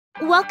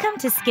Welcome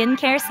to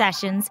Skincare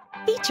Sessions,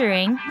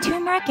 featuring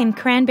turmeric and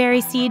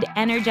cranberry seed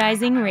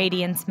energizing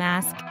radiance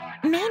mask.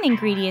 Main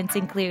ingredients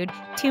include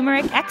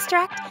turmeric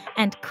extract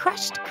and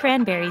crushed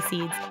cranberry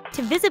seeds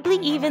to visibly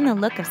even the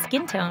look of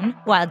skin tone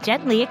while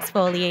gently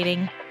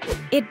exfoliating.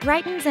 It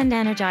brightens and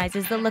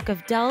energizes the look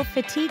of dull,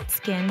 fatigued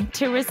skin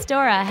to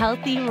restore a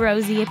healthy,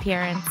 rosy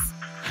appearance.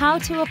 How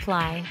to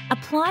apply.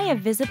 Apply a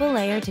visible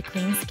layer to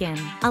clean skin.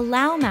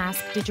 Allow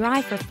mask to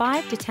dry for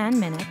 5 to 10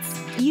 minutes.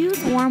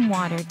 Use warm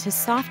water to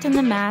soften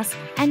the mask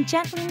and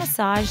gently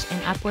massage in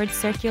upward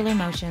circular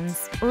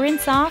motions.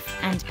 Rinse off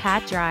and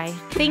pat dry.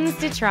 Things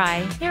to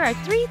try. Here are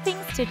 3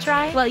 things to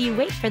try while you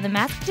wait for the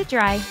mask to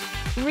dry.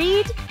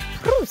 Read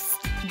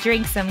Proust.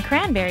 Drink some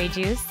cranberry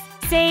juice.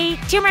 Say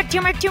turmeric,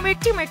 turmeric, turmeric,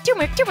 turmeric,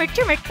 turmeric, turmeric,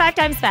 turmeric 5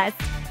 times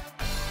fast.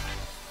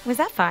 Was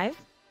that 5?